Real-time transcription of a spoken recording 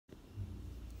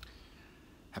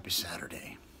Happy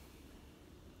Saturday.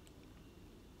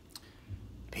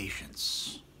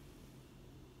 Patience.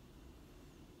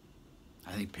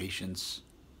 I think patience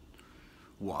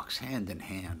walks hand in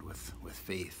hand with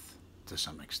faith to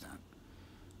some extent.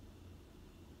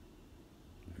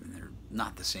 I mean, they're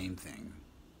not the same thing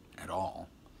at all,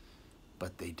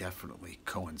 but they definitely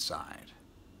coincide.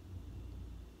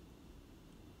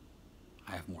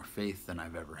 I have more faith than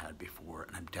I've ever had before,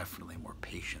 and I'm definitely more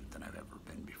patient than I've ever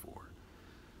been before.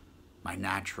 My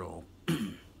natural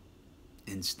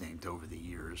instinct over the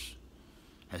years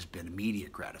has been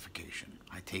immediate gratification.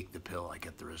 I take the pill, I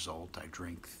get the result. I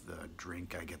drink the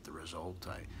drink, I get the result.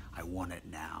 I want it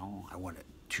now. I want it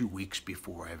 2 weeks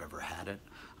before I've ever had it.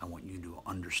 I want you to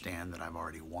understand that I've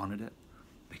already wanted it.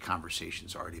 The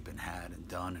conversation's already been had and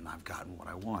done, and I've gotten what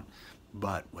I want.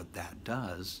 But what that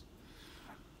does,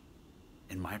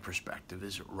 in my perspective,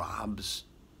 is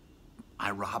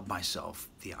I rob myself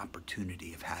the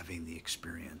opportunity of having the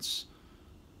experience.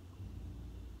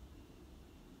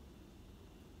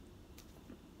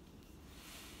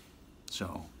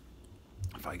 So,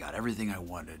 if I got everything I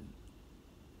wanted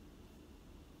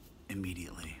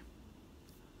immediately,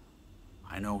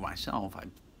 I know myself,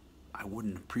 I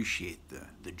wouldn't appreciate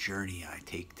the journey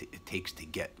it takes to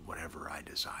get whatever I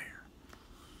desire.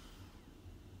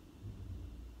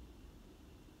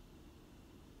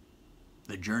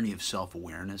 The journey of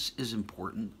self-awareness is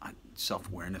important.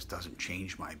 Self-awareness doesn't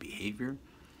change my behavior,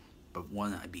 but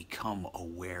when I become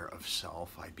aware of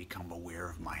self, I become aware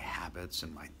of my habits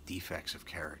and my defects of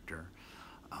character,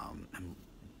 and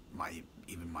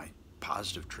even my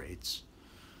positive traits.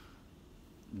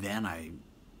 Then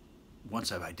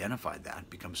once I've identified that,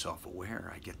 become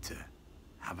self-aware, I get to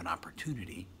have an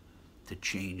opportunity to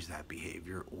change that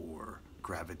behavior or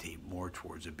gravitate more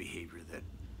towards a behavior that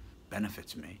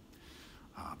benefits me,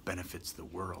 benefits the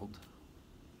world,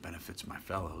 benefits my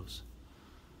fellows.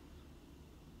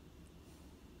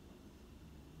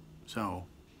 So,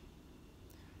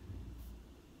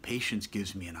 patience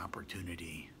gives me an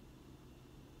opportunity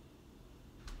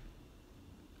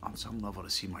on some level to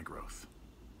see my growth,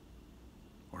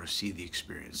 or to see the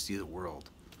experience, see the world.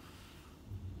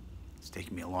 It's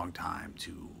taken me a long time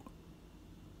to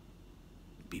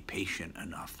be patient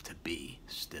enough to be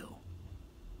still.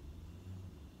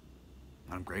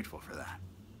 I'm grateful for that.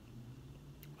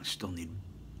 I still need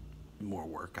more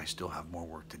work. I still have more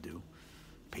work to do.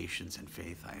 Patience and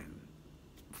faith, I am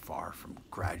far from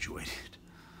graduated.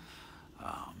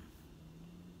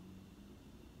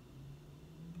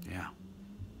 Yeah.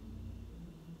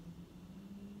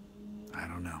 I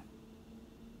don't know.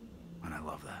 And I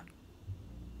love that.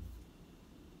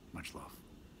 Much love.